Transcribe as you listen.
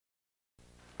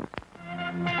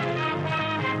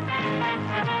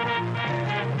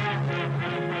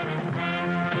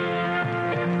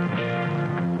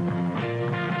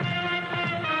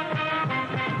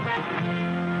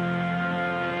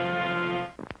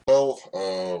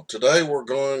Today we're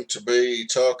going to be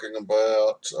talking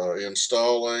about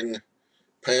installing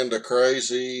Panda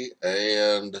Crazy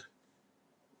and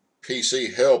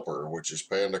PC Helper, which is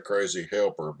Panda Crazy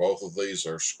Helper. Both of these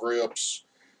are scripts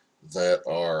that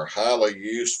are highly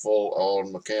useful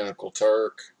on Mechanical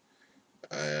Turk,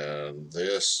 and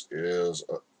this is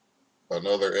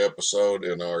another episode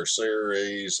in our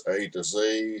series A to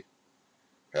Z,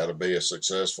 How to Be a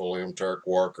Successful MTurk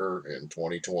Worker in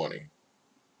 2020.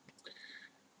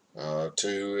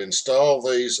 To install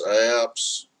these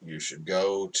apps, you should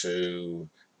go to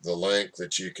the link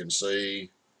that you can see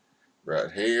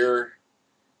right here,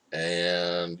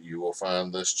 and you will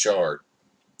find this chart.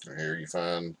 Here you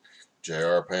find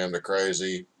JR Panda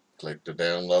Crazy. Click to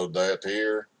download that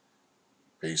here.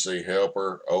 PC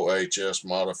Helper OHS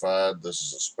Modified. This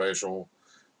is a special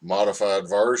modified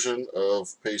version of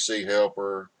PC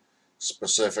Helper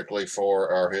specifically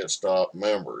for our Hit Stop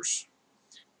members.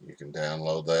 You can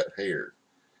download that here.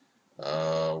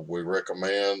 We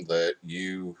recommend that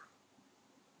you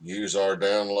use our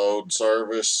download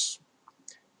service,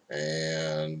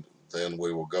 and then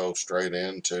we will go straight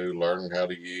into learning how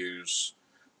to use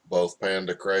both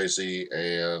Panda Crazy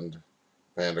and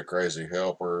Panda Crazy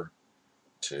Helper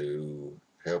to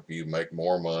help you make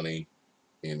more money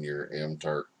in your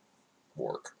MTurk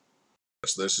work.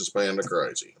 This is Panda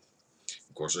Crazy.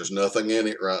 Of course, there's nothing in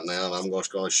it right now, and I'm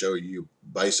just going to show you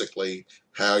basically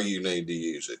how you need to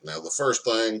use it. Now, the first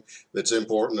thing that's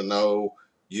important to know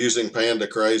using Panda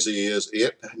Crazy is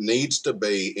it needs to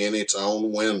be in its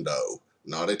own window,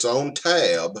 not its own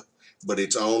tab, but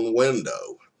its own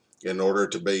window in order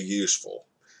to be useful.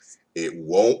 It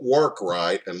won't work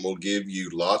right and will give you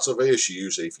lots of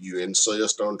issues if you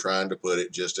insist on trying to put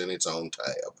it just in its own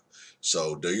tab.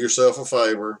 So do yourself a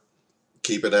favor.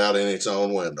 Keep it out in its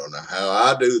own window. Now, how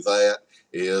I do that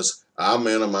is I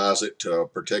minimize it to a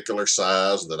particular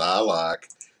size that I like,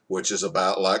 which is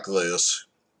about like this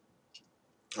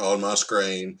on my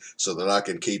screen, so that I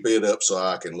can keep it up so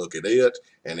I can look at it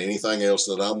and anything else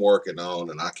that I'm working on,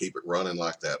 and I keep it running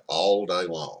like that all day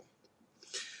long.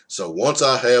 So once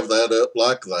I have that up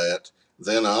like that,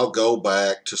 then I'll go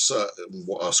back to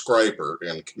a scraper.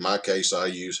 In my case, I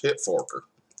use HitForker.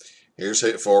 Here's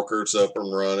HitForker, it's up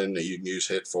and running. You can use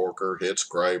HitForker, Hit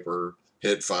Scraper,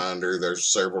 Hit Finder.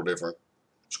 There's several different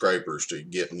scrapers to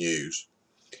get and use.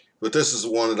 But this is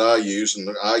the one that I use,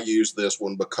 and I use this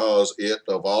one because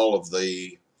of all of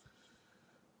the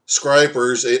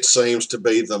scrapers, it seems to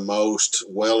be the most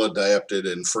well adapted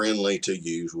and friendly to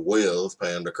use with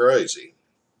Panda Crazy.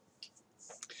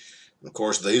 Of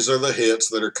course, these are the hits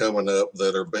that are coming up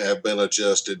that have been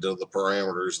adjusted to the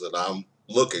parameters that I'm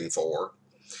looking for.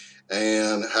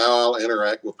 And how I'll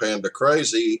interact with Panda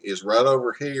Crazy is right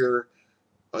over here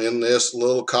in this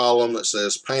little column that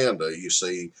says Panda. You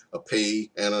see a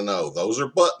P and an O. Those are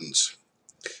buttons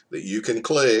that you can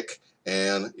click,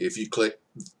 and if you click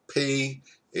P,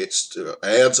 it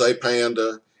adds a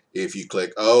panda. If you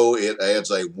click O, it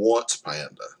adds a once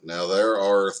panda. Now, there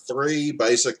are three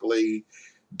basically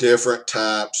different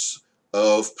types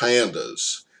of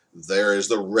pandas. There is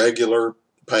the regular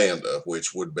panda,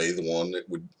 which would be the one that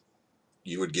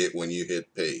you would get when you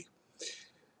hit P.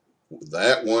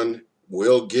 That one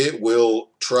we'll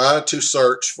try to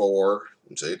search for,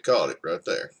 see, it caught it right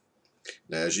there.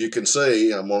 Now, as you can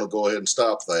see, I'm going to go ahead and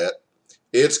stop that.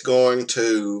 It's going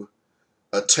to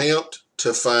attempt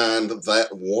to find that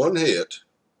one hit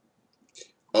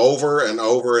over and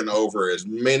over and over as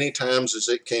many times as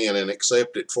it can and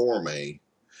accept it for me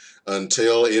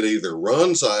until it either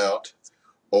runs out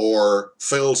or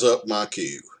fills up my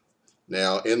queue.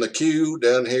 Now, in the queue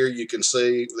down here, you can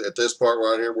see at this part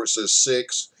right here where it says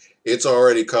 6, it's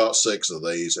already caught 6 of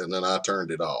these, and then I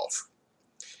turned it off.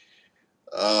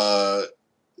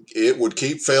 It would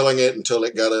keep filling it until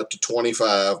it got up to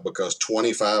 25, because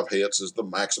 25 hits is the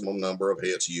maximum number of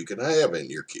hits you can have in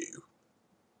your queue.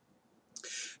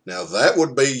 Now, that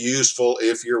would be useful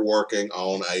if you're working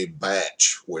on a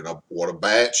batch. What a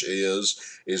batch is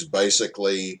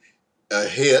basically a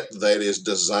hit that is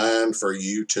designed for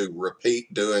you to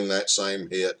repeat doing that same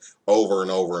hit over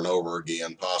and over and over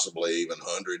again, possibly even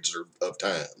hundreds of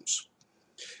times.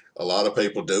 A lot of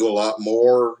people do a lot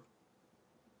more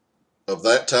of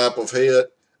that type of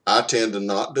hit. I tend to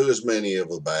not do as many of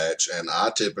a batch, and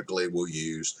I typically will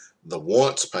use the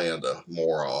once panda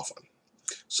more often.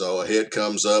 So a hit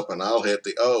comes up and I'll hit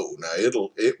the O. Now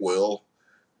it will.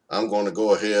 I'm going to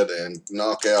go ahead and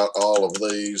knock out all of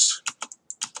these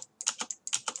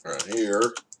right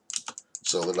here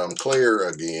so that I'm clear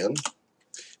again.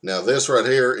 Now, this right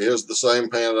here is the same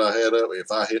panda I had up.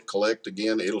 If I hit collect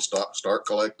again, it'll start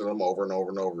collecting them over and over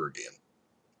and over again.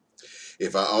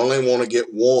 If I only want to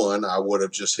get one, I would have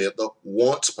just hit the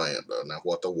once Panda. Now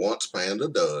what the once Panda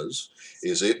does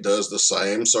is it does the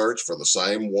same search for the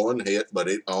same one hit, but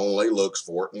it only looks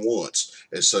for it once.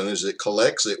 As soon as it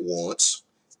collects it once,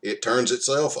 it turns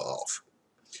itself off.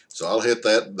 So I'll hit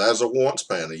that. That's a once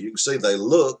Panda. You can see they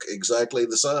look exactly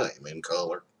the same in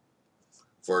color,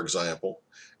 for example.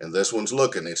 And this one's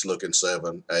looking. It's looking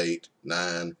 7, 8,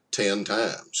 9, 10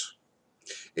 times.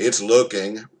 It's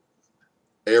looking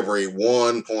every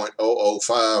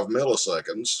 1.005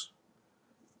 milliseconds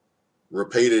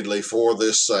repeatedly for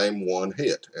this same one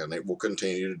hit, and it will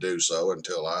continue to do so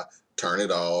until I turn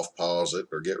it off, pause it,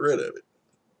 or get rid of it.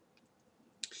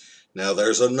 Now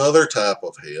there's another type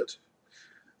of hit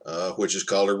which is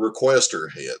called a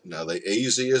requester hit. Now the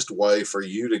easiest way for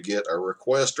you to get a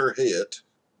requester hit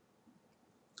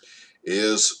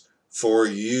is for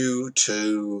you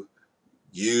to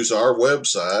use our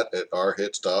website at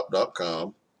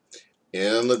ourhitstop.com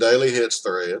in the daily hits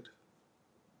thread.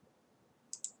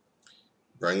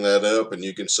 Bring that up and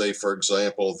you can see, for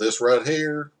example, this right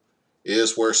here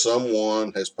is where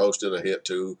someone has posted a hit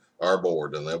to our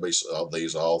board, and there'll be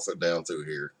these all down through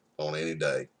here on any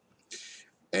day.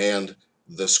 And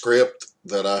the script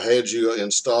that I had you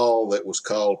install that was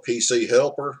called PC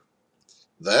Helper,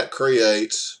 that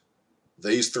creates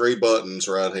these three buttons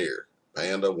right here: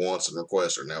 Panda, Once, and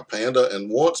Requester. Now Panda and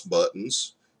Once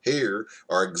buttons here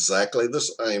are exactly the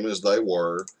same as they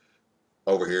were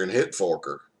over here in Hit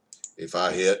Forker. If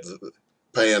I hit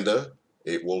Panda,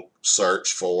 it will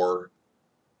search for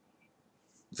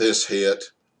this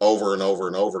hit over and over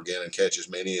and over again and catch as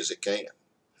many as it can.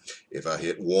 If I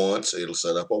hit Once, it'll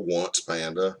set up a Once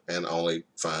Panda and only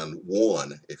find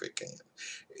one if it can.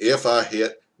 If I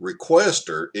hit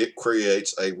Requester, it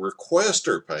creates a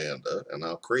Requester Panda, and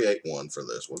I'll create one for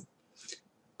this one.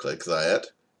 Click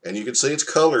that, and you can see it's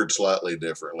colored slightly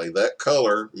differently. That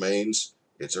color means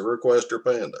it's a Requester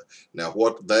Panda. Now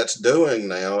what that's doing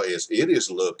now is it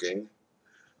is looking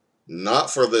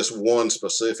not for this one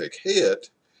specific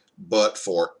hit, but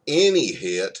for any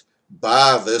hit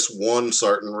by this one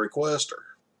certain requester.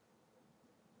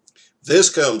 This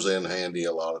comes in handy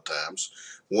a lot of times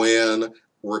when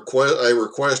a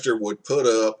requester would put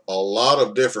up a lot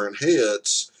of different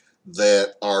hits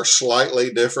that are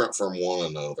slightly different from one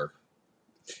another,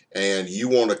 and you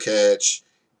want to catch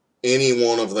any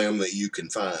one of them that you can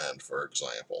find, for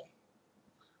example.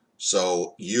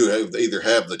 So you either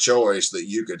have the choice that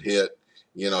you could hit,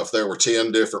 if there were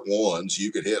 10 different ones,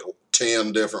 you could hit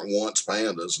 10 different Once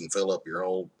Pandas and fill up your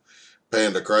whole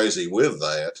Panda Crazy with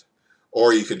that,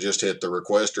 or you could just hit the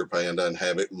Requester Panda and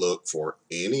have it look for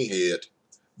any hit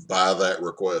by that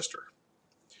requester.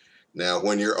 Now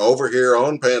when you're over here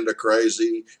on Panda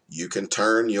Crazy, you can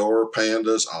turn your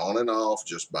pandas on and off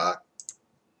just by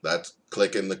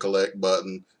clicking the collect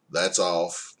button. That's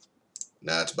off.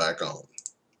 Now it's back on.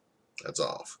 That's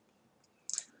off.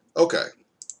 Okay.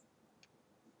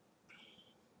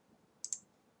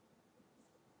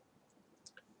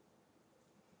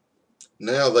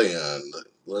 Now then,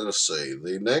 let us see.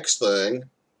 The next thing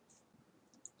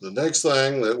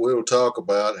that we'll talk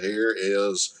about here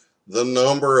is the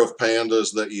number of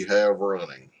pandas that you have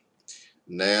running.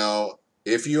 Now,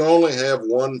 if you only have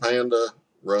one panda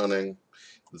running,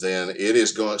 then it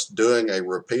is doing a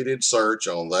repeated search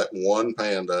on that one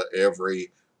panda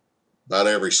about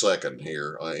every second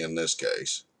here in this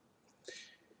case.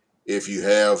 If you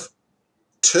have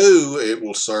two, it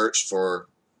will search for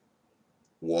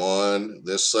one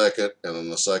this second, and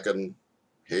then the second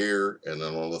here, and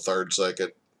then on the third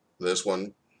second this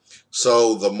one.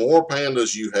 So the more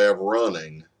pandas you have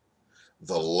running,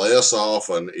 the less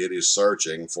often it is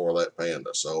searching for that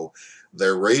panda. So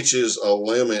there reaches a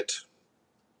limit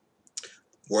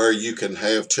where you can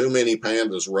have too many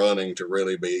pandas running to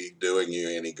really be doing you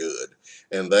any good,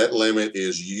 and that limit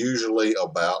is usually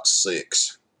about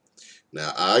 6.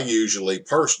 Now, I usually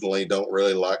personally don't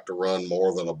really like to run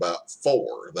more than about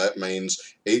 4. That means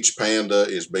each panda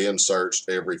is being searched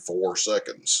every 4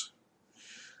 seconds.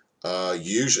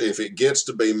 Usually, if it gets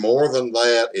to be more than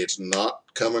that, it's not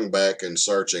coming back and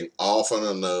searching often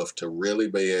enough to really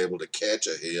be able to catch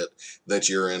a hit that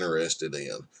you're interested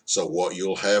in. So what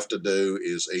you'll have to do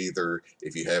is either,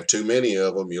 if you have too many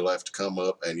of them, you'll have to come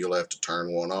up and you'll have to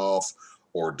turn one off,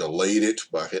 or delete it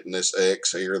by hitting this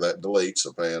X here. That deletes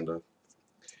a panda.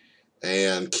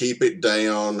 And keep it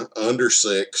down under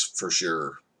 6 for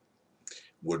sure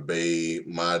would be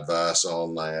my advice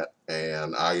on that.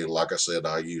 And like I said,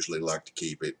 I usually like to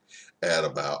keep it at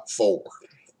about 4.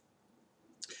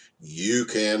 You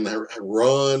can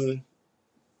run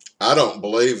I don't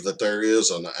believe that there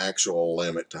is an actual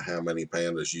limit to how many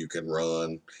pandas you can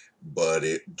run, but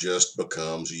it just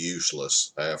becomes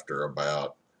useless after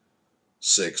about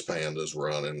 6 pandas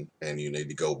running, and you need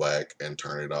to go back and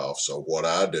turn it off. So what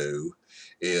I do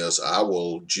is I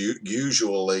will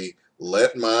usually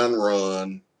let mine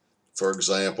run. For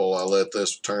example, I let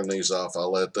this, turn these off, I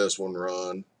let this one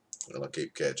run, and I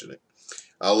keep catching it.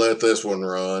 I let this one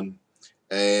run,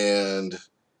 and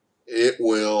it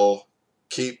will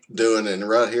keep doing it. And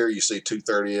right here you see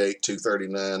 238,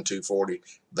 239, 240.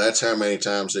 That's how many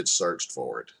times it's searched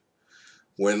for it.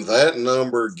 When that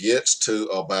number gets to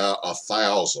about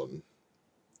 1,000,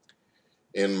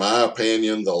 in my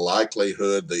opinion, the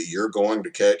likelihood that you're going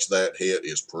to catch that hit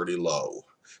is pretty low.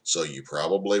 So you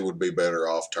probably would be better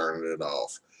off turning it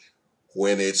off.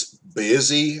 When it's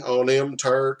busy on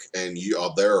Turk and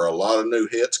there are a lot of new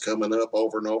hits coming up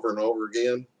over and over and over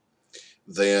again,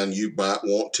 then you might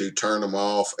want to turn them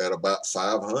off at about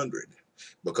 500.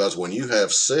 Because when you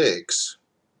have 6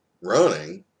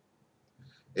 running,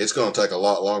 it's going to take a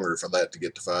lot longer for that to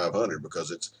get to 500,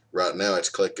 because it's right now it's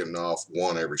clicking off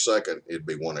 1 every second. It'd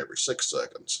be 1 every 6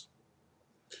 seconds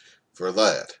for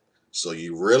that. So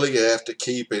you really have to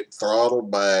keep it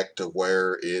throttled back to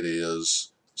where it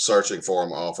is searching for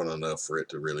them often enough for it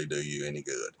to really do you any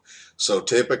good. So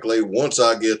typically, once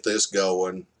I get this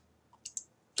going,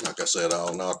 like I said,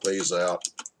 I'll knock these out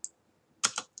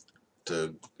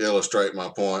to illustrate my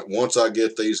point. Once I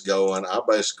get these going,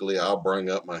 I'll bring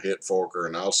up my hit forker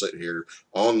and I'll sit here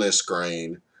on this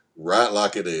screen right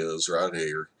like it is right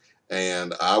here,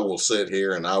 and I will sit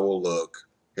here and I will look.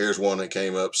 Here's one that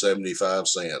came up 75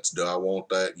 cents. Do I want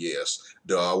that? Yes.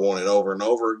 Do I want it over and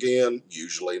over again?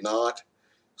 Usually not.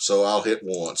 So I'll hit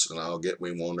once and I'll get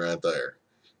me one right there.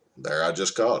 There, I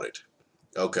just caught it.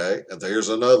 Okay, and there's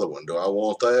another one. Do I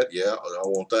want that? Yeah, I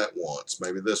want that once.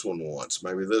 Maybe this one once.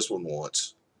 Maybe this one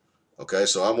once. Okay,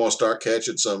 so I'm going to start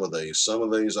catching some of these. Some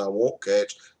of these I won't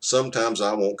catch. Sometimes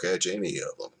I won't catch any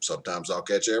of them. Sometimes I'll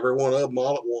catch every one of them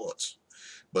all at once.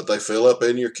 But they fill up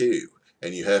in your queue.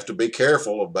 And you have to be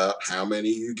careful about how many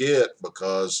you get,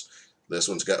 because this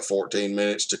one's got 14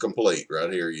 minutes to complete.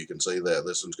 Right here, you can see that.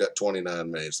 This one's got 29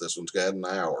 minutes. This one's got an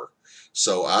hour.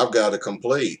 So I've got to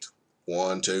complete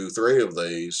 1, 2, 3 of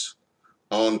these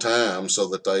on time so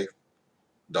that they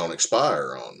don't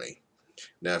expire on me.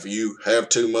 Now, if you have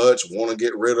too much, want to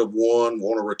get rid of one,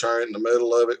 want to return it in the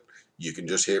middle of it, you can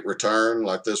just hit return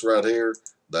like this right here.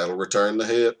 That'll return the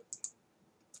hit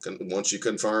once you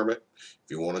confirm it.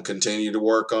 If you want to continue to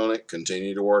work on it,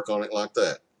 continue to work on it like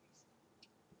that.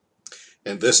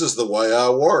 And this is the way I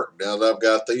work. Now that I've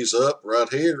got these up right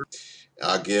here,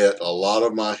 I get a lot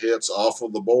of my hits off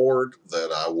of the board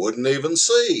that I wouldn't even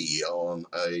see on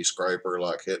a scraper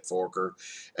like Hit Forker.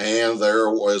 And there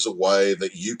is a way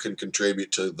that you can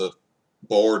contribute to the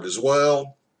board as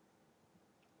well.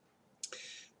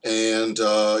 And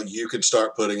you can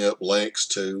start putting up links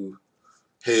to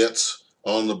hits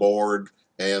on the board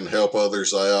and help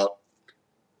others out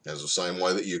as the same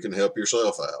way that you can help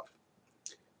yourself out.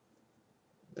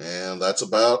 And that's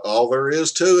about all there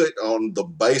is to it on the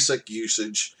basic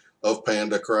usage of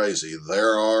Panda Crazy.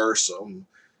 There are some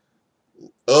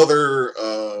other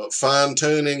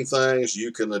fine-tuning things.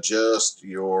 You can adjust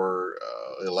your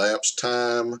elapsed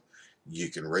time. You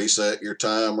can reset your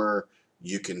timer.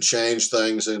 You can change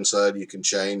things inside. You can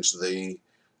change the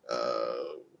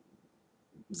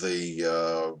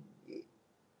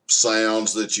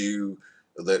sounds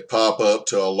that pop up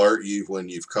to alert you when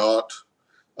you've caught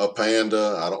a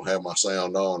panda. I don't have my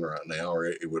sound on right now, or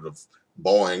it would have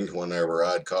boinged whenever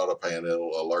I'd caught a panda.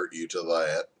 It'll alert you to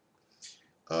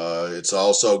that. It's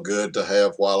also good to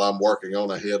have, while I'm working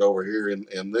on a hit over here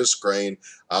in this screen,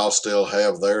 I'll still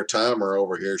have their timer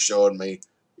over here showing me,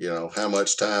 how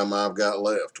much time I've got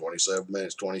left. 27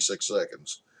 minutes, 26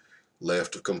 seconds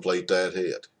left to complete that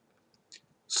hit.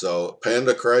 So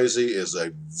Panda Crazy is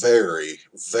a very,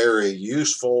 very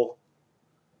useful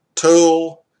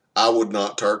tool. I would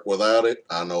not Turk without it.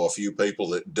 I know a few people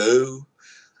that do.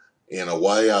 In a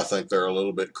way, I think they're a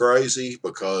little bit crazy,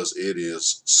 because it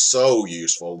is so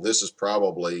useful. This is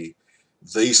probably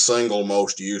the single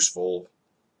most useful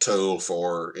tool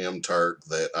for Turk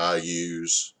that I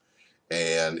use,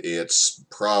 and it's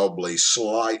probably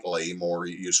slightly more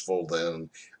useful than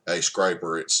a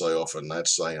scraper itself, and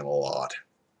that's saying a lot.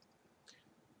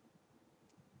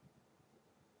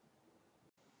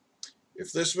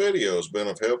 If this video has been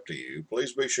of help to you,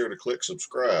 please be sure to click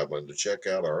subscribe and to check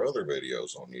out our other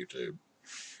videos on YouTube.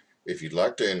 If you'd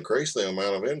like to increase the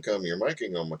amount of income you're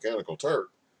making on Mechanical Turk,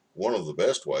 one of the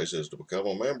best ways is to become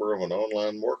a member of an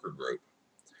online worker group.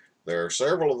 There are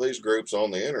several of these groups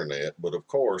on the internet, but of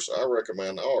course I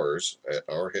recommend ours at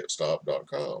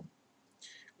ourhitstop.com.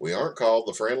 We aren't called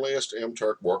the friendliest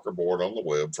Turk worker board on the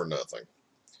web for nothing.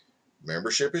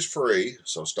 Membership is free,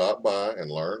 so stop by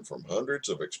and learn from hundreds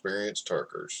of experienced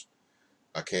Turkers.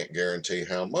 I can't guarantee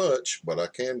how much, but I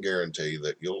can guarantee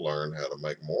that you'll learn how to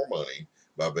make more money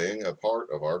by being a part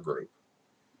of our group.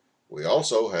 We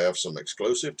also have some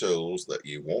exclusive tools that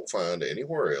you won't find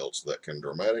anywhere else that can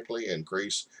dramatically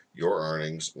increase your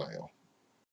earnings now.